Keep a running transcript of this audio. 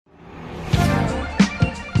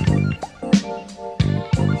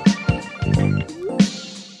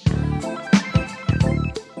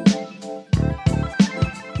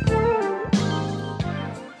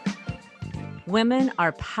Women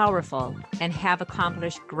are powerful and have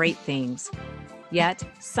accomplished great things. Yet,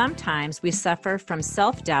 sometimes we suffer from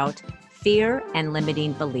self-doubt, fear, and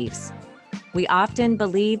limiting beliefs. We often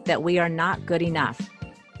believe that we are not good enough.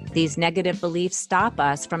 These negative beliefs stop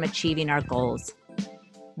us from achieving our goals.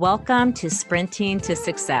 Welcome to Sprinting to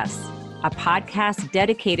Success, a podcast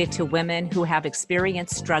dedicated to women who have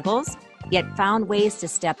experienced struggles, yet found ways to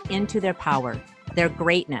step into their power, their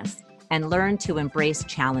greatness, and learn to embrace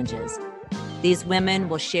challenges. These women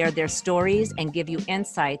will share their stories and give you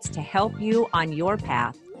insights to help you on your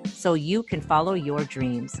path so you can follow your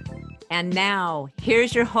dreams. And now,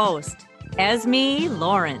 here's your host, Esme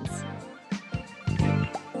Lawrence.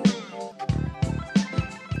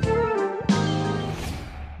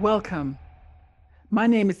 Welcome. My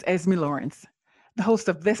name is Esme Lawrence, the host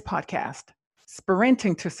of this podcast,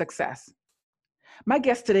 Sprinting to Success. My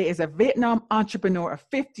guest today is a Vietnam entrepreneur of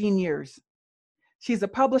 15 years. She's a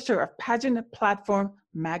publisher of Pageant Platform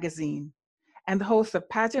Magazine and the host of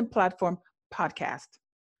Pageant Platform Podcast.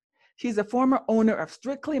 She's a former owner of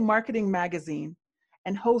Strictly Marketing Magazine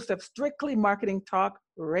and host of Strictly Marketing Talk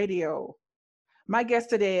Radio. My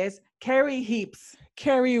guest today is Carrie Heaps.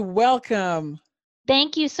 Carrie, welcome.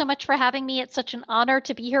 Thank you so much for having me. It's such an honor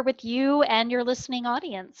to be here with you and your listening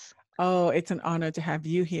audience. Oh, it's an honor to have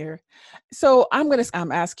you here. So I'm going to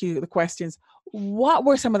ask you the questions. What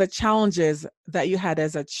were some of the challenges that you had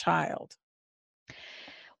as a child?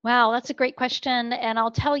 Wow, that's a great question. And I'll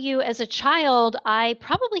tell you, as a child, I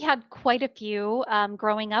probably had quite a few.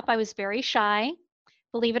 Growing up, I was very shy.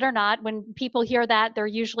 Believe it or not, when people hear that, they're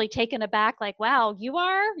usually taken aback, like, wow, you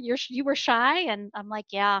were shy? And I'm like,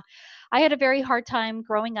 yeah. I had a very hard time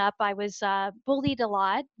growing up. I was bullied a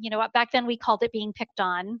lot. You know, back then we called it being picked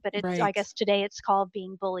on, but I guess today it's called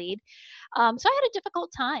being bullied. So I had a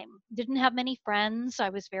difficult time. Didn't have many friends. I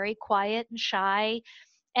was very quiet and shy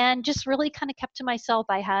and just really kind of kept to myself.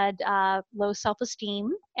 I had low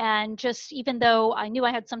self-esteem, and just even though I knew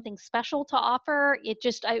I had something special to offer,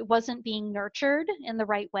 I wasn't being nurtured in the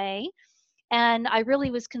right way. And I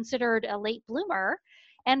really was considered a late bloomer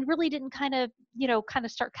and really didn't kind of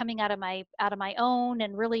start coming out of my own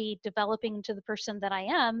and really developing into the person that I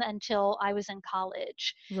am until I was in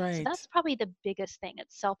college. Right. So that's probably the biggest thing.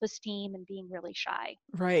 It's self-esteem and being really shy.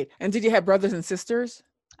 Right. And did you have brothers and sisters?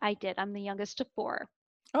 I did. I'm the youngest of 4.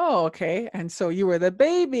 Oh, okay. And so you were the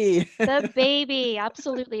baby. The baby,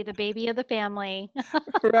 absolutely, the baby of the family.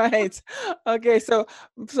 Right. Okay. So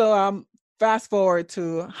fast forward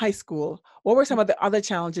to high school. What were some of the other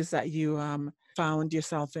challenges that you found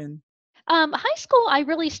yourself in? High school, I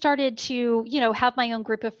really started to, have my own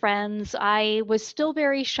group of friends. I was still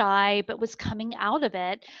very shy, but was coming out of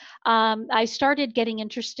it. I started getting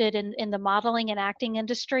interested in the modeling and acting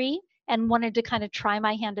industry and wanted to kind of try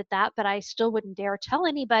my hand at that, but I still wouldn't dare tell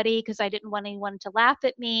anybody because I didn't want anyone to laugh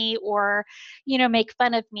at me or, make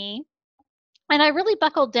fun of me. And I really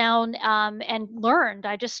buckled down and learned.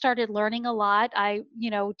 I just started learning a lot. I,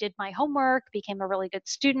 did my homework, became a really good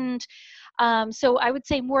student. So I would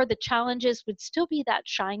say more of the challenges would still be that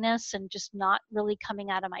shyness and just not really coming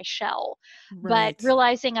out of my shell. But Right.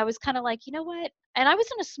 realizing I was kind of like, you know what? And I was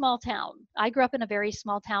in a small town. I grew up in a very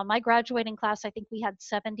small town. My graduating class, I think we had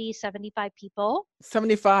 75 people.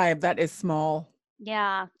 75, that is small.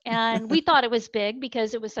 Yeah, and we thought it was big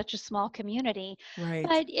because it was such a small community. Right.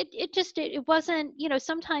 But it wasn't,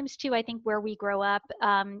 sometimes too, I think where we grow up,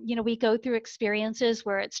 we go through experiences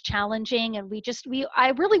where it's challenging and I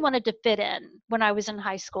really wanted to fit in when I was in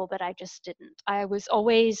high school, but I just didn't. I was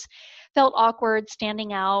always felt awkward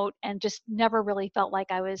standing out and just never really felt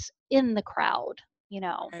like I was in the crowd.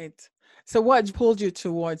 Right. So what pulled you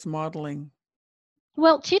towards modeling?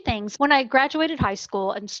 Well, 2 things. When I graduated high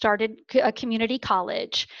school and started a community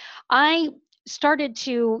college, I started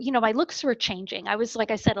to, my looks were changing. I was, like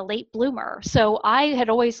I said, a late bloomer. So I had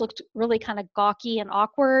always looked really kind of gawky and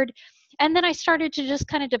awkward. And then I started to just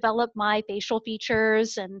kind of develop my facial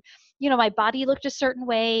features and, my body looked a certain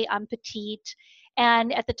way. I'm petite.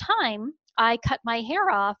 And at the time, I cut my hair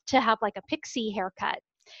off to have like a pixie haircut.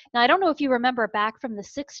 Now, I don't know if you remember back from the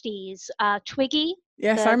 60s, Twiggy.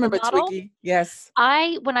 Yes, I remember Twiggy. Yes.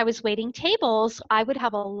 When I was waiting tables, I would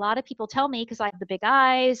have a lot of people tell me, because I had the big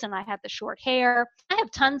eyes and I had the short hair. I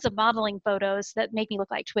have tons of modeling photos that make me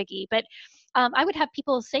look like Twiggy, but I would have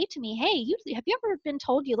people say to me, hey, have you ever been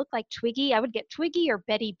told you look like Twiggy? I would get Twiggy or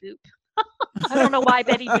Betty Boop. I don't know why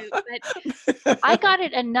Betty Boop, but I got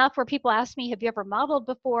it enough where people asked me, have you ever modeled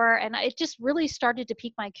before? And it just really started to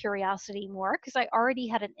pique my curiosity more because I already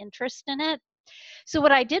had an interest in it. So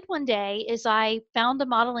what I did one day is I found a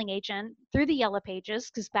modeling agent through the Yellow Pages,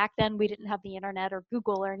 because back then we didn't have the internet or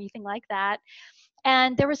Google or anything like that.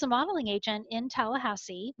 And there was a modeling agent in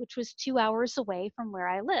Tallahassee, which was 2 hours away from where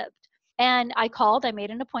I lived. And I called, I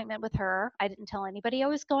made an appointment with her. I didn't tell anybody I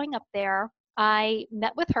was going up there. I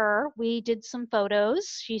met with her. We did some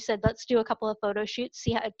photos. She said, let's do a couple of photo shoots.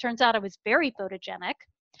 See how it turns out I was very photogenic.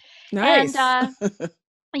 And Nice.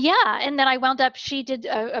 yeah, and then I wound up, she did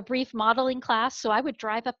a brief modeling class. So I would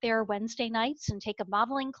drive up there Wednesday nights and take a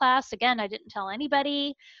modeling class. Again, I didn't tell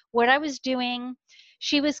anybody what I was doing.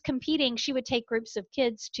 She was competing. She would take groups of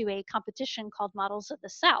kids to a competition called Models of the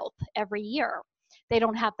South every year. They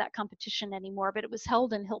don't have that competition anymore, but it was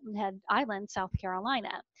held in Hilton Head Island, South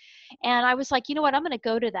Carolina. And I was like, you know what, I'm going to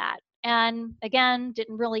go to that. And again,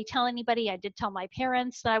 didn't really tell anybody. I did tell my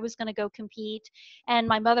parents that I was going to go compete. And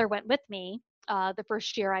my mother went with me the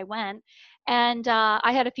first year I went. And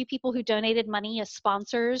I had a few people who donated money as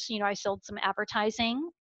sponsors. You know, I sold some advertising.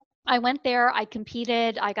 I went there, I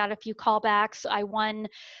competed, I got a few callbacks. I won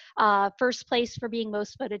first place for being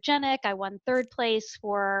most photogenic. I won third place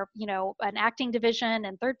for, you know, an acting division,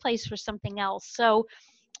 and third place for something else. So,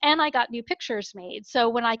 and I got new pictures made. So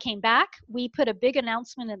when I came back, we put a big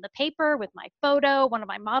announcement in the paper with my photo, one of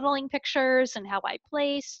my modeling pictures, and how I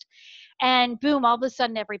placed. And boom, all of a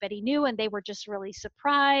sudden everybody knew, and they were just really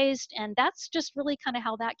surprised. And that's just really kind of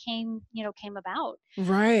how that came, you know, came about.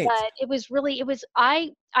 Right. But it was really,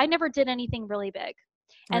 I never did anything really big.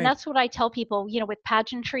 And Right. that's what I tell people, you know, with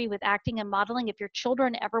pageantry, with acting and modeling, if your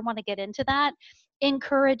children ever want to get into that,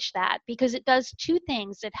 encourage that, because it does two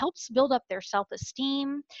things. It helps build up their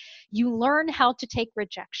self-esteem. You learn how to take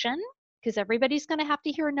rejection, because everybody's going to have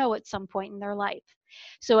to hear no at some point in their life.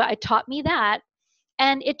 So it taught me that.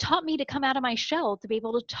 And it taught me to come out of my shell, to be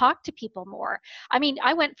able to talk to people more. I mean,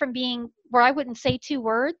 I went from being where I wouldn't say two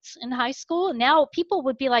words in high school, and now people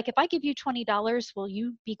would be like, if I give you $20, will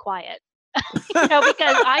you be quiet? You know,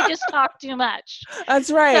 because I just talk too much. That's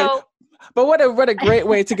right. So But what a great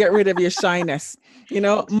way to get rid of your shyness. You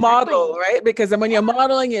know, model, exactly, right? Because when you're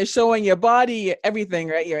modeling, you're showing your body, everything,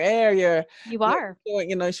 right? Your hair, you you're are.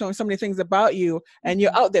 showing, showing so many things about you, and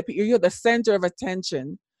you're Hmm. out there. You're the center of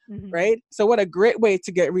attention, Hmm. right? So what a great way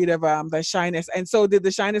to get rid of the shyness. And so did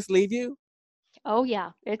the shyness leave you Oh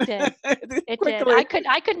yeah, it did. It did. quickly?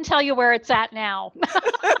 I couldn't tell you where it's at now.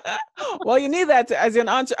 Well, you need that as an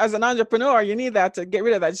entrepreneur. You need that to get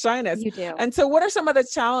rid of that shyness. You do. And so, what are some of the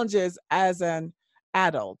challenges as an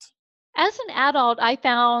adult? As an adult, I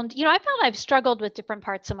found, you know, I found I've struggled with different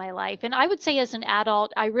parts of my life. And I would say as an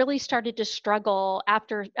adult, I really started to struggle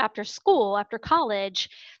after school, after college.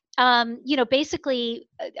 You know, basically,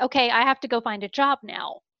 okay, I have to go find a job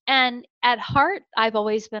now. And at heart, I've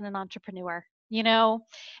always been an entrepreneur, you know.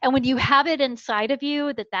 And when you have it inside of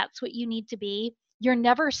you that that's what you need to be, you're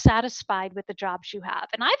never satisfied with the jobs you have.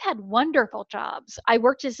 And I've had wonderful jobs. I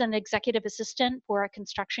worked as an executive assistant for a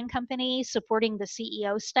construction company supporting the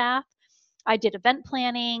CEO staff. I did event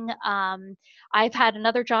planning. I've had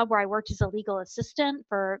another job where I worked as a legal assistant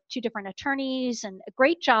for two different attorneys, and a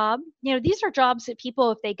great job. You know, these are jobs that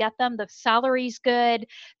people, if they get them, the salary's good,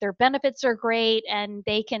 their benefits are great, and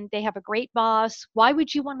they have a great boss. Why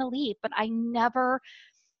would you want to leave? But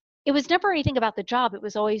it was never anything about the job. It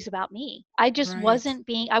was always about me. Right,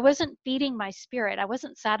 I wasn't feeding my spirit. I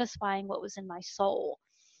wasn't satisfying what was in my soul.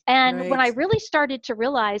 And when right, I really started to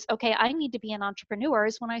realize, okay, I need to be an entrepreneur,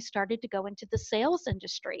 is when I started to go into the sales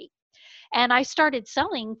industry. And I started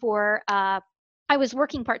selling I was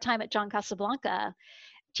working part time at John Casablanca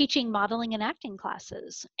teaching modeling and acting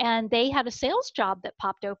classes. And they had a sales job that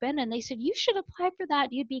popped open, and they said, you should apply for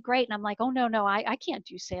that. You'd be great. And I'm like, oh, no, no, I can't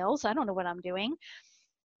do sales. I don't know what I'm doing.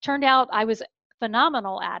 Turned out I was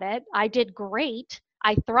phenomenal at it. I did great.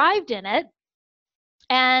 I thrived in it.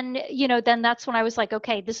 And, you know, then that's when I was like,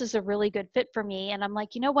 okay, this is a really good fit for me. And I'm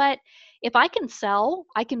like, you know what? If I can sell,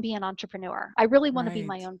 I can be an entrepreneur. I really want to be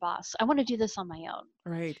my right, own boss. I want to do this on my own.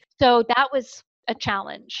 right. So that was a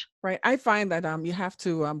challenge. Right. I find that you have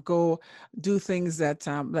to go do things that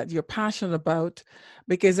you're passionate about,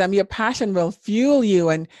 because your passion will fuel you,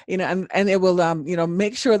 and and it will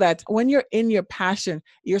make sure that when you're in your passion,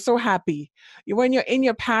 you're so happy. When you're in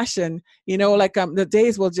your passion, like the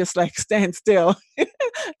days will just like stand still.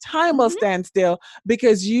 Time will Hmm. stand still,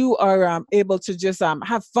 because you are able to just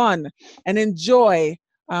have fun and enjoy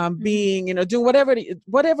Hmm. being, doing whatever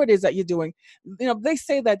it is that you're doing. They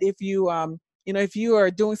say that if you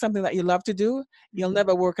are doing something that you love to do, you'll Hmm.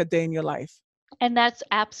 never work a day in your life. And that's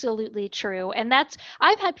absolutely true. And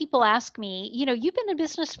I've had people ask me, you know, you've been in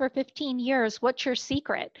business for 15 years. What's your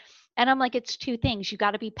secret? And I'm like, it's two things. You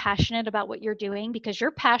got to be passionate about what you're doing, because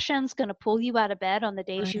your passion's going to pull you out of bed on the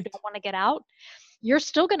days you Right. don't want to get out. you're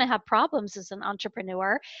still going to have problems as an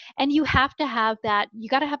entrepreneur. And you have to have that, you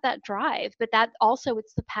got to have that drive, but that also,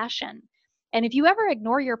 it's the passion. And if you ever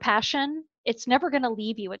ignore your passion, it's never going to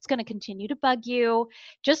leave you. It's going to continue to bug you,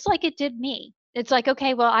 just like it did me. It's like,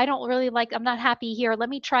 okay, well, I don't really like, I'm not happy here. Let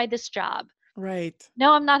me try this job. Right.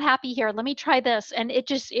 No, I'm not happy here. Let me try this. And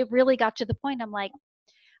it really got to the point I'm like,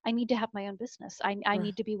 I need to have my own business. I Right.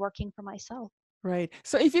 need to be working for myself. Right.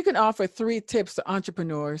 So if you can offer 3 tips to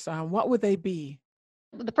entrepreneurs, what would they be?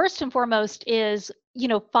 The first and foremost is,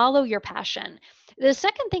 follow your passion. The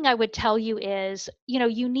second thing I would tell you is,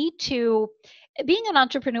 you need to, being an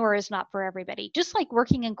entrepreneur is not for everybody, just like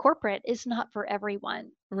working in corporate is not for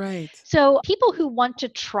everyone. Right. So people who want to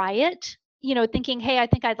try it, thinking, hey, I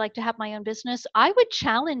think I'd like to have my own business, I would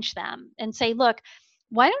challenge them and say, look,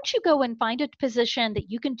 why don't you go and find a position that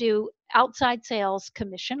you can do outside sales,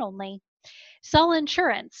 commission only, sell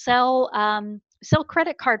insurance, sell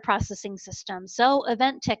credit card processing systems, sell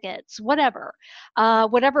event tickets, whatever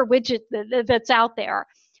widget that's out there.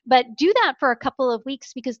 But do that for a couple of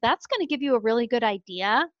weeks, because that's going to give you a really good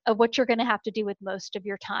idea of what you're going to have to do with most of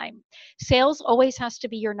your time. Sales always has to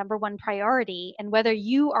be your number one priority, and whether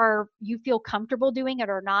you feel comfortable doing it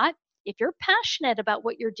or not, if you're passionate about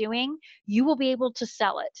what you're doing, you will be able to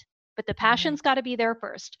sell it. But the passion's Right. got to be there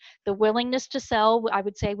first. The willingness to sell, I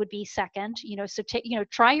would say, would be second. So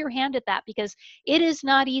try your hand at that, because it is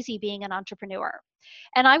not easy being an entrepreneur.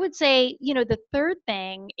 And I would say, the third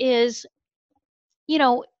thing is,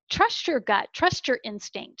 trust your gut, trust your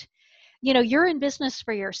instinct. You're in business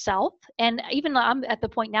for yourself. And even though I'm at the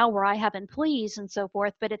point now where I have employees and so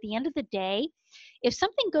forth, but at the end of the day, if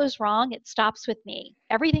something goes wrong, it stops with me.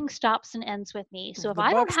 Everything stops and ends with me. So if The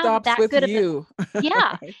I don't buck have stops that with good of a, you.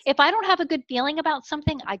 yeah, Right. if I don't have a good feeling about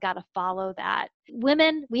something, I got to follow that.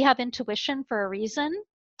 Women, we have intuition for a reason.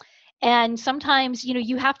 And sometimes,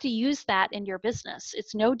 you have to use that in your business.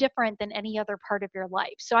 It's no different than any other part of your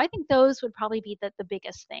life. So I think those would probably be the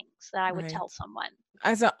biggest things that I would Right. tell someone.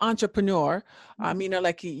 As an entrepreneur, Mhm.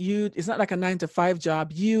 like it's not like a 9 to 5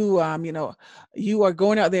 job. You are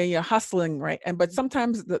going out there and you're hustling, right? But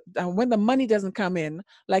sometimes when the money doesn't come in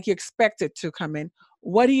like you expect it to come in,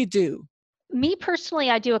 what do you do? Me personally,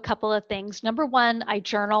 I do a couple of things. Number one, I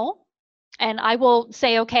journal, and I will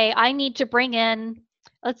say, okay, I need to bring in,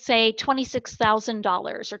 let's say,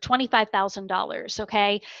 $26,000 or $25,000.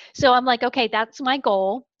 Okay. So I'm like, okay, that's my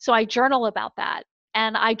goal. So I journal about that.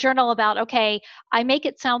 And I journal about, okay, I make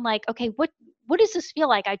it sound like, okay, what does this feel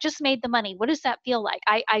like? I just made the money. What does that feel like?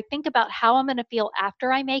 I think about how I'm going to feel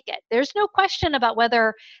after I make it. There's no question about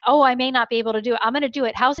whether, oh, I may not be able to do it. I'm going to do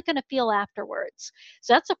it. How's it going to feel afterwards?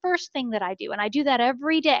 So that's the first thing that I do. And I do that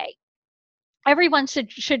every day. Everyone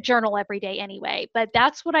should journal every day anyway, but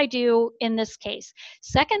that's what I do in this case.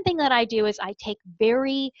 Second thing that I do is I take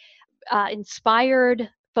very inspired,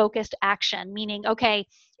 focused action, meaning, okay,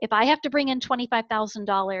 if I have to bring in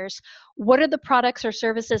 $25,000, what are the products or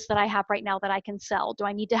services that I have right now that I can sell? Do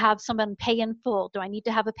I need to have someone pay in full? Do I need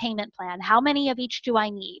to have a payment plan? How many of each do I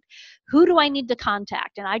need? Who do I need to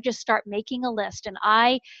contact? And I just start making a list, and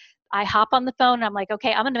I hop on the phone and I'm like,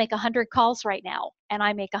 okay, I'm going to make 100 calls right now. And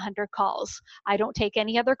I make 100 calls. I don't take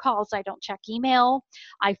any other calls. I don't check email.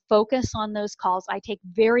 I focus on those calls. I take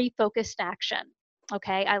very focused action.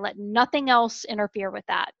 Okay. I let nothing else interfere with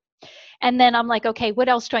that. And then I'm like, okay, what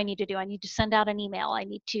else do I need to do? I need to send out an email. I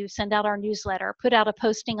need to send out our newsletter, put out a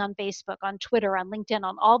posting on Facebook, on Twitter, on LinkedIn,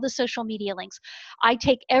 on all the social media links. I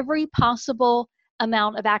take every possible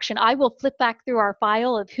amount of action. I will flip back through our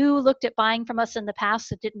file of who looked at buying from us in the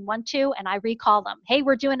past that didn't want to, and I recall them. Hey,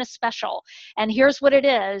 we're doing a special, and here's what it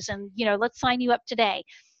is, and let's sign you up today.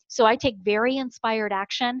 So I take very inspired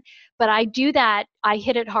action, but I do that. I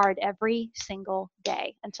hit it hard every single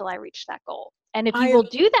day until I reach that goal. And if you I will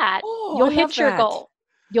do that, Oh, you'll I love hit your that. goal.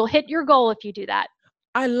 You'll hit your goal if you do that.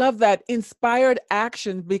 I love that inspired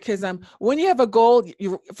action because Mhm. when you have a goal,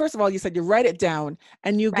 you first of all you said you write it down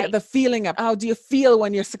and you get Right. the feeling of how do you feel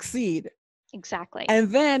when you succeed, Exactly.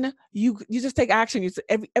 and then you just take action.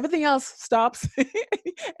 Everything else stops,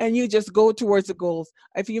 and you just go towards the goals.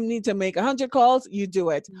 If you need to make 100 calls, you do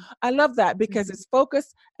it. I love that because Mhm. it's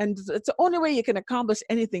focused, and it's the only way you can accomplish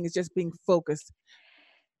anything is just being focused.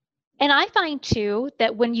 And I find too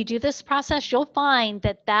that when you do this process, you'll find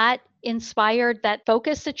that inspired, that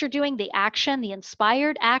focus that you're doing, the action, the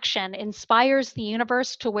inspired action inspires the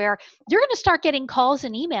universe to where you're going to start getting calls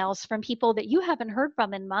and emails from people that you haven't heard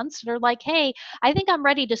from in months. They're like, hey, I think I'm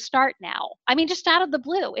ready to start now. I mean, just out of the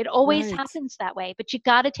blue. It always Right. happens that way, but you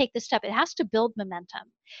got to take the step. It has to build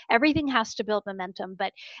momentum. Everything has to build momentum.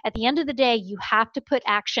 But at the end of the day, you have to put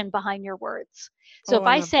action behind your words. So Oh, if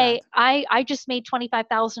I I love that. say, I just made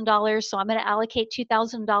 $25,000, so I'm going to allocate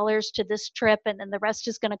 $2,000 to this trip, and then the rest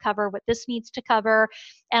is going to cover what this needs to cover.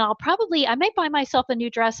 And I might buy myself a new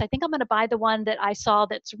dress. I think I'm going to buy the one that I saw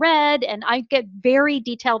that's red. And I get very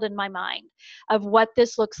detailed in my mind of what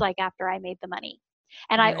this looks like after I made the money.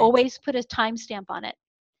 And I Right. always put a timestamp on it.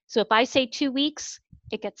 So if I say 2 weeks,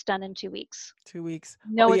 it gets done in 2 weeks. 2 weeks. Oh,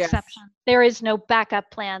 No yes. exception. There is no backup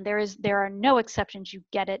plan. There are no exceptions. You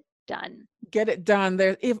get it done. Get it done.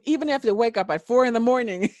 There, even if you wake up at 4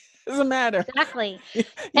 a.m, doesn't matter. Exactly. You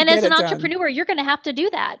And as get an it done. entrepreneur, you're going to have to do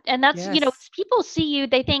that. And that's, Yes. people see you,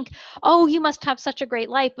 they think, oh, you must have such a great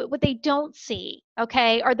life. But what they don't see,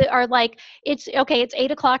 okay, are like, it's okay, it's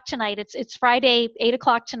 8 o'clock tonight. It's Friday, 8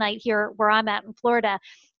 o'clock tonight here where I'm at in Florida.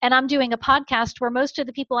 And I'm doing a podcast where most of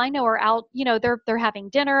the people I know are out, they're having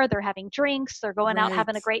dinner, they're having drinks, they're going out Right.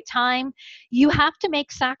 having a great time. You have to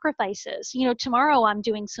make sacrifices. Tomorrow I'm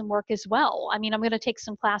doing some work as well. I mean, I'm going to take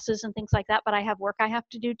some classes and things like that, but I have work I have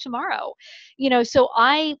to do tomorrow. So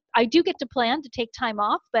I do get to plan to take time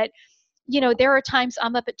off, but there are times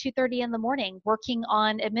I'm up at 2:30 in the morning working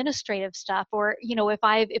on administrative stuff, or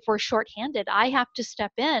if we're shorthanded, I have to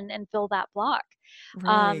step in and fill that block.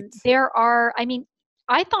 Right. I mean,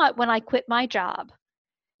 I thought when I quit my job,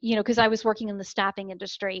 because I was working in the staffing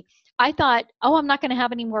industry, I thought, oh, I'm not going to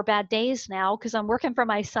have any more bad days now because I'm working for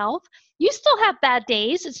myself. You still have bad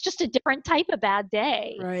days. It's just a different type of bad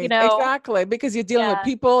day, Right, exactly, because you're dealing with Yeah.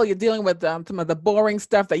 people, you're dealing with some of the boring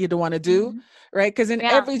stuff that you don't want to do, Mhm. right? Because in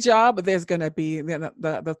Yeah. every job, there's going to be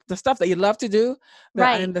the stuff that you love to do,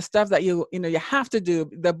 Right. and the stuff that you have to do.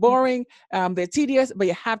 The Mhm. boring, the tedious, but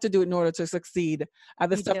you have to do it in order to succeed at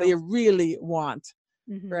the You stuff that do. you really want,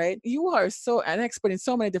 right? Mhm. You are so an expert in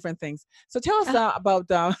so many different things. So tell us Uh, about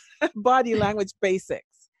body language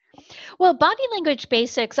basics. Well, body language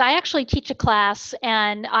basics, I actually teach a class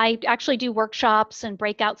and I actually do workshops and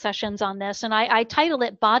breakout sessions on this. And I title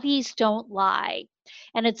it Bodies Don't Lie.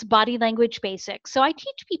 And it's body language basics. So I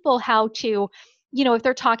teach people how to, if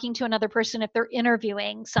they're talking to another person, if they're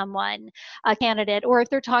interviewing someone, a candidate, or if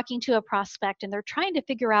they're talking to a prospect and they're trying to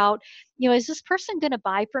figure out, is this person going to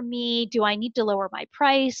buy from me? Do I need to lower my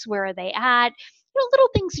price? Where are they at? Little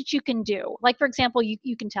things that you can do. Like, for example,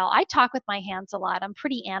 you can tell I talk with my hands a lot. I'm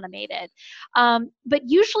pretty animated. But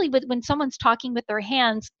usually when someone's talking with their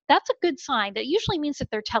hands, that's a good sign. That usually means that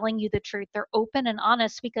they're telling you the truth. They're open and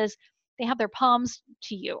honest because they have their palms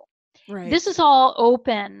to you. This Right. is all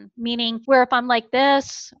open, meaning where if I'm like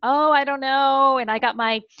this, oh, I don't know, and I got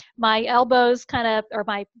my elbows kind of, or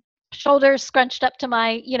my shoulders scrunched up to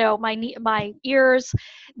my ears,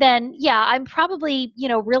 then yeah, I'm probably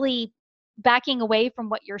really backing away from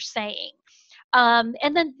what you're saying.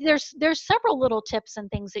 And then there's several little tips and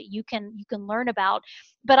things that you can learn about.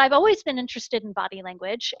 But I've always been interested in body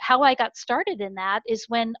language. How I got started in that is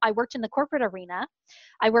when I worked in the corporate arena.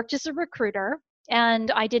 I worked as a recruiter and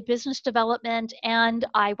I did business development, and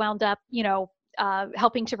I wound up,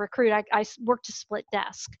 helping to recruit. I worked a split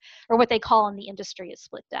desk, or what they call in the industry a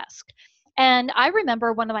split desk. And I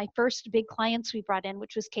remember one of my first big clients we brought in,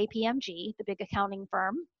 which was KPMG, the big accounting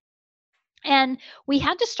firm. And we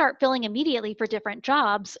had to start filling immediately for different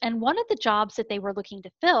jobs. And one of the jobs that they were looking to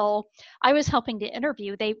fill, I was helping to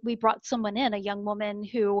interview. We brought someone in, a young woman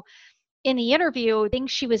who, in the interview, things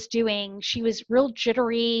she was doing, she was real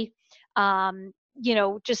jittery.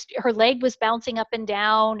 Just her leg was bouncing up and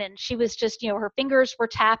down, and she was just, her fingers were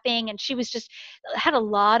tapping, and she was just had a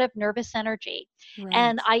lot of nervous energy. Right.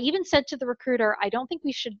 And I even said to the recruiter, I don't think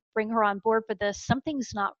we should bring her on board for this. Something's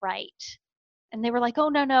not right. And they were like, oh,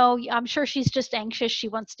 no, no, I'm sure she's just anxious. She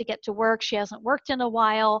wants to get to work. She hasn't worked in a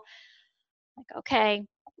while. Like, okay,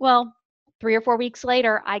 well, 3 or 4 weeks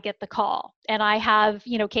later, I get the call, and I have,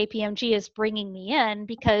 KPMG is bringing me in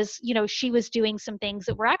because, she was doing some things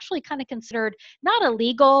that were actually kind of considered not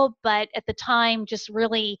illegal, but at the time, just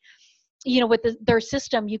really, with their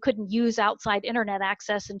system, you couldn't use outside internet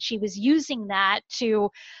access. And she was using that to,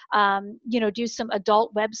 do some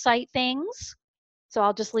adult website things. So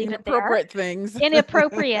I'll just leave it there. Inappropriate things.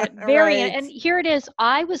 Inappropriate, very, Right. and here it is.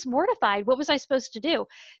 I was mortified. What was I supposed to do?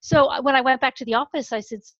 So when I went back to the office, I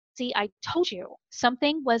said, see, I told you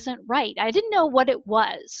something wasn't right. I didn't know what it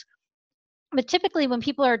was. But typically when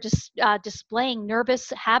people are just displaying nervous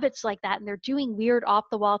habits like that, and they're doing weird off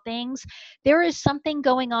the wall things, there is something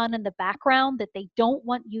going on in the background that they don't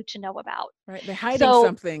want you to know about. Right. They're hiding So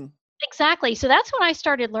something. Exactly. So that's when I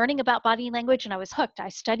started learning about body language and I was hooked. I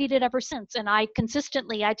studied it ever since. And I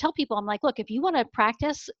tell people, I'm like, look, if you want to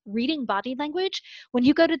practice reading body language, when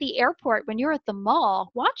you go to the airport, when you're at the mall,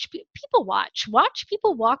 watch people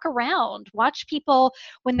walk around, watch people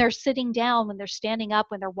when they're sitting down, when they're standing up,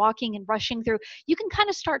 when they're walking and rushing through. You can kind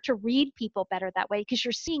of start to read people better that way because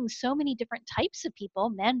you're seeing so many different types of people,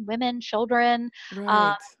 men, women, children,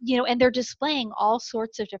 Right. and they're displaying all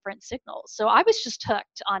sorts of different signals. So I was just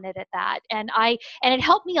hooked on it at that. And it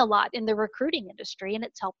helped me a lot in the recruiting industry, and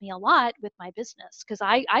it's helped me a lot with my business because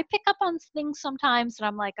I pick up on things sometimes and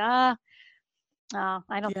I'm like, I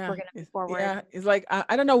don't think we're going to move forward. It's like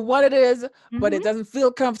I don't know what it is, but it Hmm. doesn't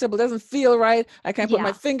feel comfortable. It doesn't feel right. I can't put my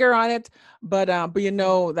Yeah, finger on it, but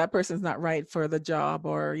that person's not right for the job,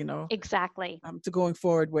 or exactly. to going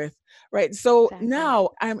forward with. Right. So Exactly. now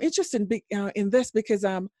I'm interested in this because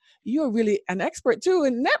you're really an expert too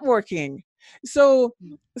in networking. So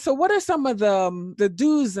Mm. so what are some of the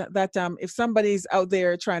do's that if somebody's out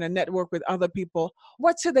there trying to network with other people,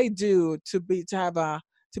 what should they do to be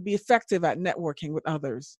effective at networking with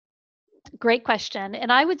others? Great question.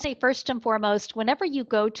 And I would say, first and foremost, whenever you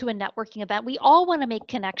go to a networking event, we all want to make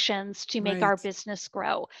connections to make our Right. business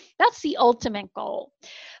grow. That's the ultimate goal.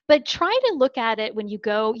 But try to look at it when you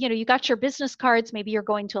go, you got your business cards, maybe you're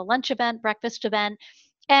going to a lunch event, breakfast event,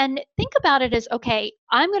 and think about it as, okay,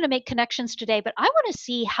 I'm going to make connections today, but I want to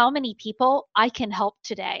see how many people I can help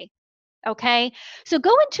today. Okay. So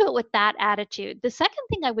go into it with that attitude. The second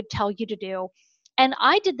thing I would tell you to do, and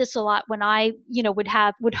I did this a lot when I,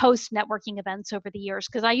 would host networking events over the years,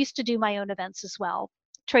 because I used to do my own events as well,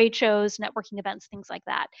 trade shows, networking events, things like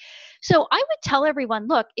that. So I would tell everyone,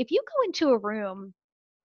 look, if you go into a room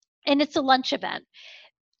and it's a lunch event,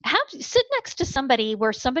 sit next to somebody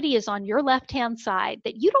where somebody is on your left hand side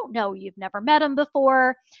that you don't know, you've never met them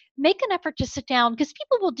before. Make an effort to sit down, because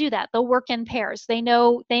people will do that. They'll work in pairs. They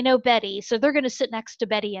know Betty, so they're going to sit next to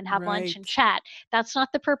Betty and have lunch and Right. chat. That's not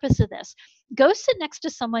the purpose of this. Go sit next to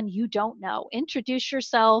someone you don't know, introduce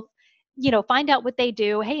yourself, find out what they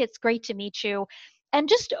do. Hey, it's great to meet you. And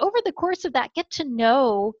just over the course of that, get to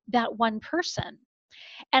know that one person.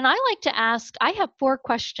 And I like to ask, I have 4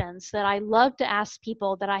 questions that I love to ask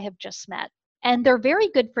people that I have just met. And they're very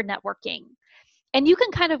good for networking. And you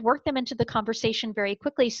can kind of work them into the conversation very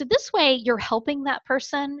quickly. So this way, you're helping that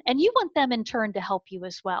person and you want them in turn to help you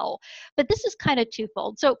as well. But this is kind of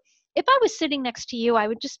twofold. So if I was sitting next to you, I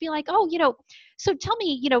would just be like, oh, so tell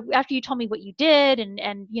me, after you told me what you did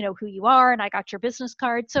and who you are, and I got your business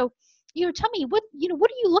card. So, tell me what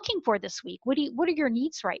are you looking for this week? What are your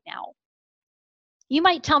needs right now? You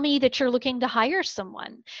might tell me that you're looking to hire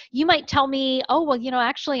someone. You might tell me, oh, well,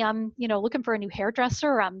 actually, I'm, looking for a new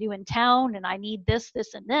hairdresser. I'm new in town and I need this,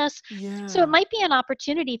 this, and this. So it Yeah. might be an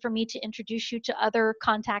opportunity for me to introduce you to other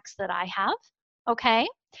contacts that I have. Okay.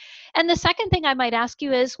 And the second thing I might ask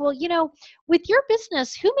you is, well, with your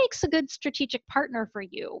business, who makes a good strategic partner for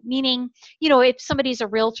you? Meaning, if somebody's a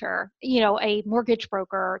realtor, a mortgage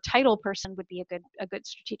broker, title person would be a good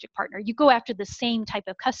strategic partner. You go after the same type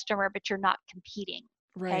of customer, but you're not competing.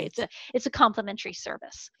 Okay, it's Right. a complementary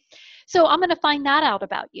service. So I'm going to find that out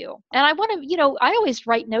about you. And I want to, I always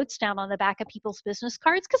write notes down on the back of people's business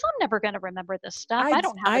cards because I'm never going to remember this stuff. I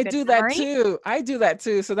don't have a I good do that memory. too. I do that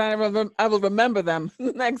too. So then I will remember them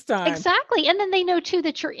next time. Exactly. And then they know too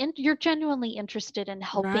that you're genuinely interested in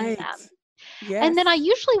helping Right. them. And then I Yes.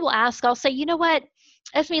 usually will ask, I'll say, you know what,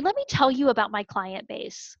 Esme, let me tell you about my client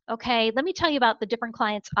base. Okay. Let me tell you about the different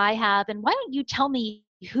clients I have. And why don't you tell me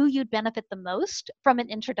who you'd benefit the most from an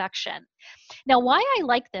introduction? Now, why I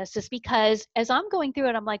like this is because as I'm going through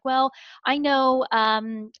it, I'm like, well, I know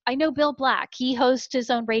Bill Black. He hosts his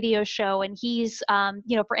own radio show, and he's,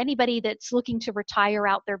 for anybody that's looking to retire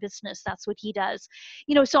out their business, that's what he does.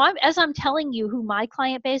 So as I'm telling you who my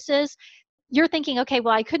client base is, you're thinking, okay,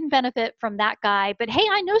 well, I couldn't benefit from that guy, but hey,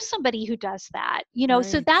 I know somebody who does that.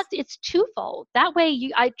 So Right. that it's twofold. That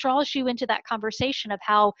way, I draws you into that conversation of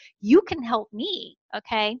how you can help me.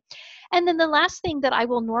 Okay. And then the last thing that I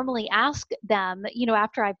will normally ask them,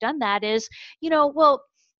 after I've done that is, well,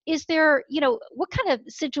 is there, what kind of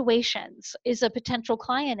situations is a potential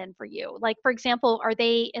client in for you? Like, for example, are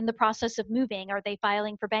they in the process of moving? Are they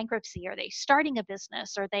filing for bankruptcy? Are they starting a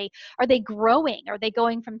business? Are they growing? Are they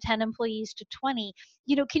going from 10 employees to 20?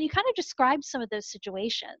 Can you kind of describe some of those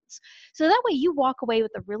situations? So that way you walk away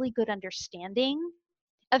with a really good understanding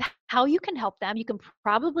of how you can help them. You can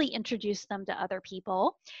probably introduce them to other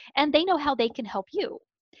people, and they know how they can help you.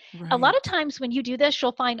 A lot of Right. times when you do this,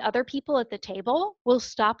 you'll find other people at the table will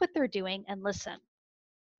stop what they're doing and listen.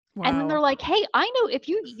 And then they're Wow. like, hey, I know if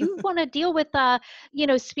you want to deal with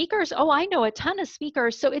speakers, oh, I know a ton of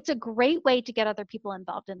speakers. So it's a great way to get other people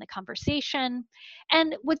involved in the conversation.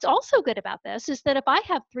 And what's also good about this is that if I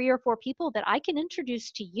have 3 or 4 people that I can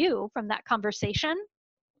introduce to you from that conversation,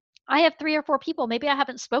 I have 3 or 4 people. Maybe I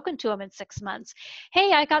haven't spoken to them in 6 months.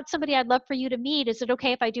 Hey, I got somebody I'd love for you to meet. Is it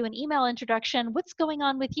okay if I do an email introduction? What's going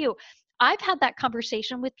on with you? I've had that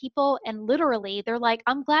conversation with people, and literally they're like,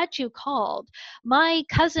 I'm glad you called. My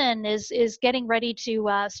cousin is getting ready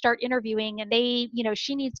to start interviewing, and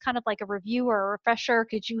she needs kind of like a review or a refresher.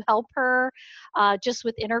 Could you help her just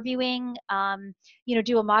with interviewing?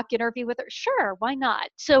 Do a mock interview with her? Sure, why not?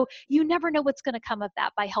 So you never know what's going to come of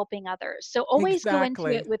that by helping others. So always go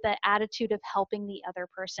into Exactly. it with the attitude of helping the other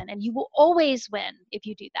person, and you will always win if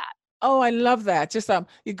you do that. Oh, I love that. Just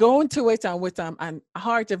you go into it with a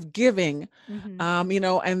heart of giving, Hmm.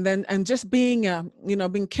 and just being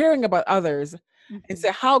being caring about others, and Hmm.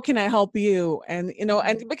 say, how can I help you? And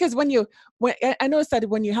and because when I noticed that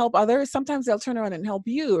when you help others, sometimes they'll turn around and help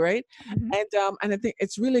you, right? Hmm. And I think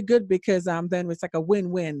it's really good because then it's like a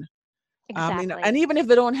win-win. And Exactly. even if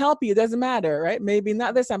they don't help you, it doesn't matter, right? Maybe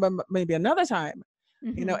not this time, but maybe another time.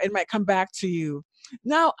 Hmm. It might come back to you.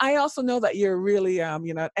 Now, I also know that you're really,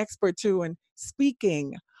 an expert too in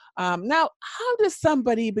speaking. Now, how does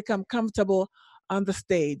somebody become comfortable on the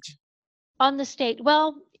stage? On the stage,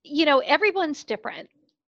 well, everyone's different.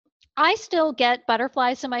 I still get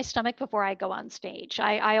butterflies in my stomach before I go on stage.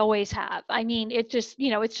 I always have. I mean, it just,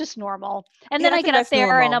 it's just normal. And then Yeah, I I think get up that's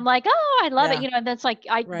there and normal. I'm like, oh, I love it, Yeah, and then it's like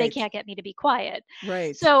they right, can't get me to be quiet.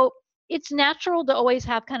 right, So it's natural to always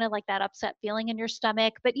have kind of like that upset feeling in your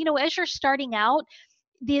stomach. But as you're starting out,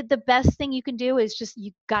 the best thing you can do is just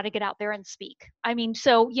you got to get out there and speak. I mean,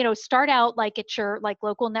 so start out like at your like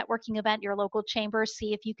local networking event, your local chamber,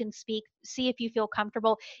 see if you can speak, see if you feel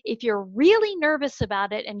comfortable. If you're really nervous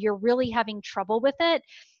about it and you're really having trouble with it,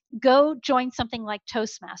 go join something like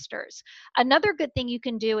Toastmasters. Another good thing you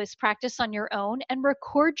can do is practice on your own and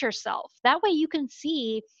record yourself. That way you can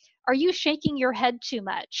see, are you shaking your head too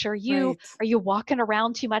much? right, Are you walking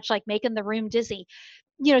around too much, like making the room dizzy?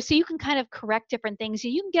 So you can kind of correct different things.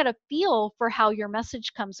 You can get a feel for how your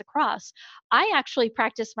message comes across. I actually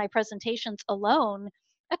practice my presentations alone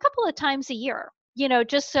a couple of times a year,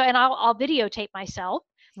 just so, and I'll videotape myself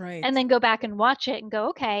and right. then go back and watch it and go,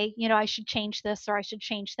 okay, I should change this or I should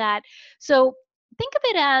change that. So think of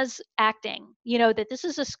it as acting, that this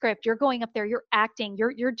is a script. You're going up there, you're acting,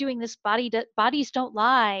 you're doing this bodies don't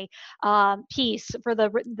lie piece for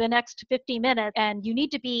the next 50 minutes. And you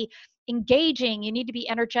need to be engaging, you need to be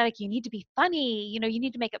energetic, you need to be funny, you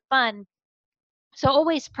need to make it fun. So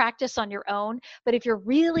always practice on your own. But if you're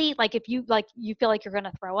really like you feel like you're going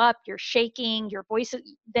to throw up, you're shaking, your voice,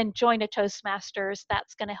 then join a Toastmasters.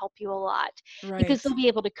 That's going to help you a lot because Right, they'll be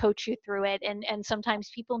able to coach you through it. And sometimes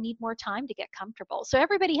people need more time to get comfortable. So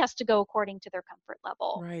everybody has to go according to their comfort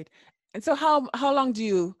level. right. And so, how long do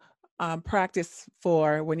you practice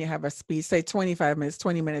for when you have a speech? Say 25 minutes,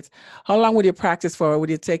 20 minutes. How long would you practice for? Would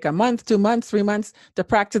you take a month, 2 months, 3 months to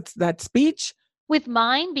practice that speech? With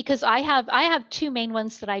mine, because I have two main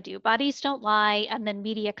ones that I do: bodies don't lie, and then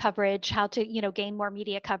media coverage, how to gain more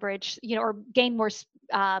media coverage, or gain more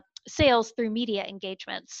sales through media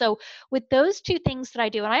engagement. So with those two things that I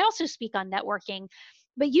do, and I also speak on networking,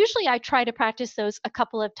 but usually I try to practice those a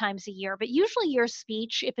couple of times a year. But usually your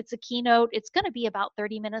speech, if it's a keynote, it's going to be about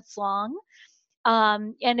 30 minutes long.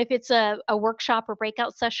 And if it's a workshop or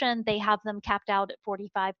breakout session, they have them capped out at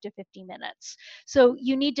 45 to 50 minutes. So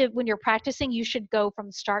you need to, when you're practicing, you should go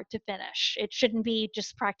from start to finish. It shouldn't be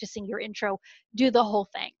just practicing your intro. Do the whole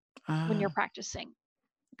thing when you're Ah, practicing.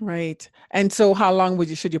 right. And so, how long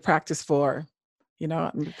should you practice for?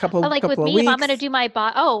 A couple Like with couple of me, if I'm going to weeks. do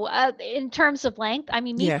in terms of length, I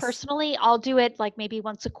mean, me Yes. personally, I'll do it like maybe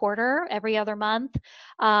once a quarter, every other month.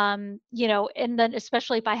 And then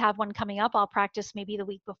especially if I have one coming up, I'll practice maybe the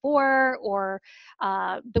week before or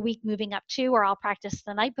the week moving up to, or I'll practice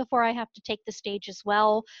the night before I have to take the stage as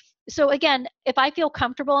well. So again, if I feel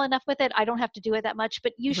comfortable enough with it, I don't have to do it that much,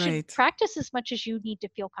 but you should Right. practice as much as you need to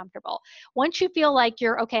feel comfortable. Once you feel like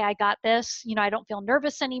you're okay, I got this, I don't feel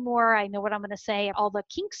nervous anymore, I know what I'm going to say, all the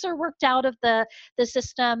kinks are worked out of the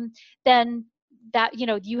system, then that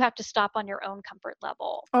you have to stop on your own comfort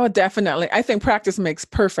level. Oh, definitely. I think practice makes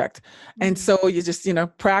perfect. And Hmm. so you just,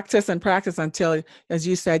 practice and practice until, as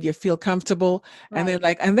you said, you feel comfortable, and then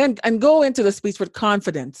Right. go into the speech with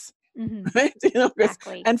confidence. Hmm. Right? 'Cause-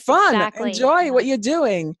 Exactly. and fun. Exactly. Enjoy Yeah. what you're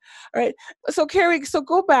doing. All right. So Carrie, so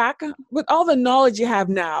go back with all the knowledge you have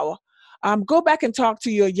now. Go back and talk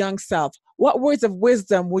to your young self. What words of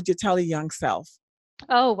wisdom would you tell your young self?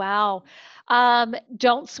 Oh, wow.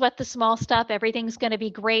 Don't sweat the small stuff. Everything's going to be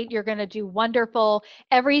great. You're going to do wonderful.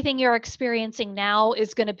 Everything you're experiencing now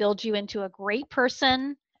is going to build you into a great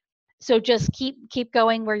person. So just keep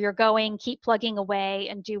going where you're going, keep plugging away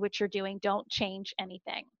and do what you're doing. Don't change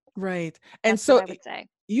anything. Right. And That's what so I would say.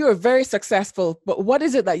 you're very successful, but what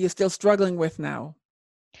is it that you're still struggling with now?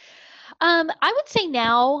 I would say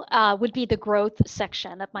now would be the growth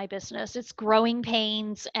section of my business. It's growing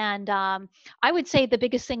pains. And I would say the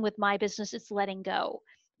biggest thing with my business is letting go.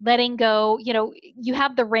 Letting go, you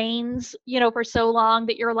have the reins, for so long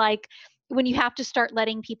that you're like, when you have to start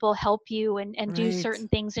letting people help you and do Right. certain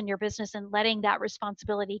things in your business and letting that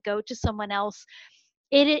responsibility go to someone else,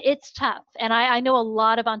 it's tough. And I know a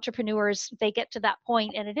lot of entrepreneurs, they get to that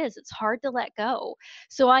point and it's hard to let go.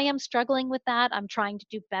 So I am struggling with that. I'm trying to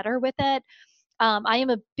do better with it. I am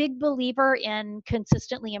a big believer in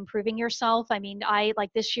consistently improving yourself. I mean, I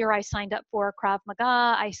like this year I signed up for Krav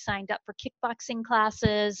Maga. I signed up for kickboxing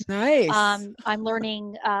classes. Nice. I'm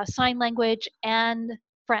learning sign language and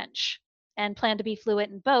French and plan to be fluent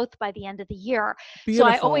in both by the end of the year. So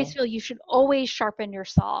I always Beautiful. feel you should always sharpen your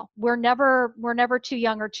saw. We're never too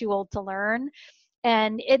young or too old to learn,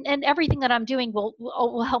 and everything that I'm doing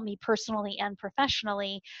will help me personally and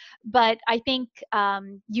professionally. But I think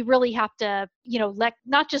you really have to, let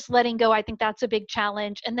not just letting go. I think that's a big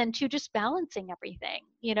challenge, and then two, just balancing everything.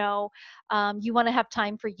 You want to have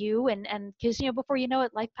time for you, and because before you know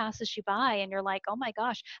it, life passes you by, and you're like, oh my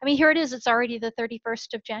gosh. I mean, here it is. It's already the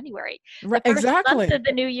 31st of January. Right. The first month Exactly. of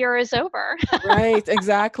the new year is over. Right.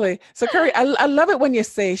 Exactly. So Carrie, I love it when you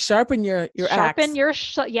say sharpen your Sharpen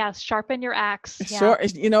axe. your yes, sharpen your axe. Yeah.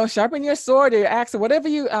 Sure, sharpen your sword or your axe or whatever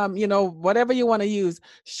whatever you want to use,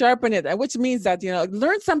 sharpen it, which means that,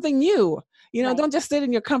 learn something new. Right. Don't just sit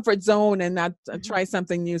in your comfort zone and not try Hmm.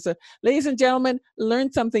 something new. So, ladies and gentlemen,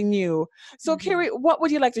 learn something new. So, Hmm. Carrie, what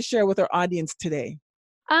would you like to share with our audience today?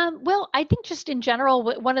 Well, I think just in general,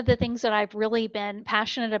 one of the things that I've really been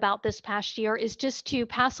passionate about this past year is just to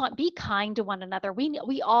pass on, be kind to one another.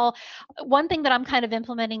 We all, one thing that I'm kind of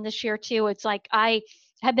implementing this year too. It's like I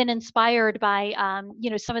have been inspired by,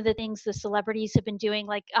 some of the things the celebrities have been doing.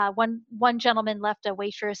 Like one gentleman left a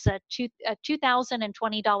waitress a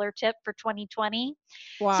 $2,020 tip for 2020.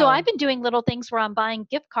 So I've Wow. been doing little things where I'm buying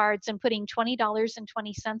gift cards and putting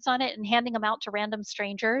 $20.20 on it and handing them out to random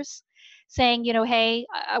strangers, saying, hey,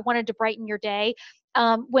 I wanted to brighten your day.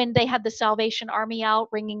 When they had the Salvation Army out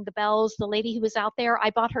ringing the bells, the lady who was out there,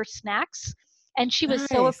 I bought her snacks. And she was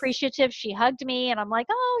so Nice. appreciative. She hugged me, and I'm like,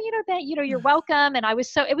 oh, you're welcome. And it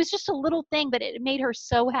was just a little thing, but it made her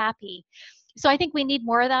so happy. So I think we need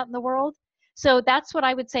more of that in the world. So that's what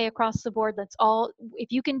I would say across the board. That's all.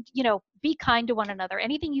 If you can, be kind to one another.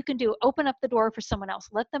 Anything you can do, open up the door for someone else.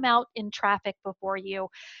 Let them out in traffic before you,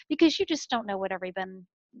 because you just don't know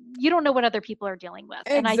you don't know what other people are dealing with.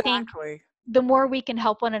 And I think Exactly. the more we can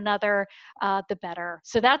help one another, the better.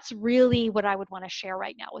 So that's really what I would want to share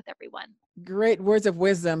right now with everyone. Great words of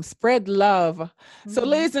wisdom. Spread love. So, Hmm.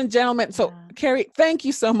 ladies and gentlemen, so Yeah, Carrie, thank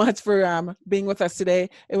you so much for being with us today.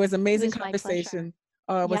 It was it amazing was my pleasure. conversation.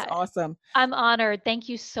 Oh, it was Yeah, awesome. I'm honored. Thank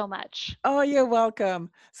you so much. Oh, you're welcome.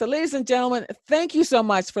 So, ladies and gentlemen, thank you so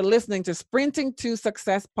much for listening to Sprinting to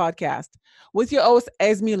Success podcast with your host,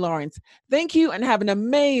 Esme Lawrence. Thank you and have an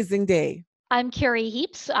amazing day. I'm Carrie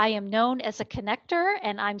Heaps. I am known as a connector,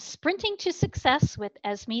 and I'm sprinting to success with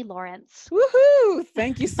Esme Lawrence. Woohoo!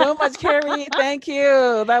 Thank you so much, Carrie. Thank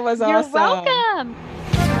you. That was You're awesome. welcome.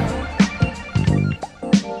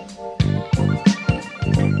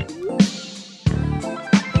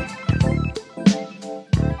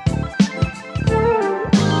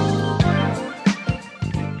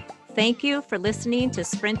 Thank you for listening to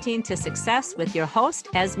Sprinting to Success with your host,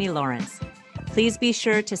 Esme Lawrence. Please be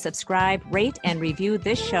sure to subscribe, rate, and review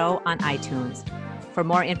this show on iTunes. For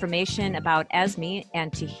more information about Esme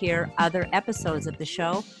and to hear other episodes of the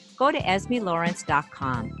show, go to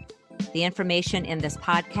esmelawrence.com. The information in this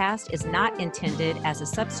podcast is not intended as a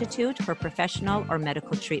substitute for professional or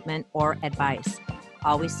medical treatment or advice.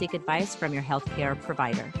 Always seek advice from your healthcare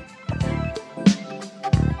provider.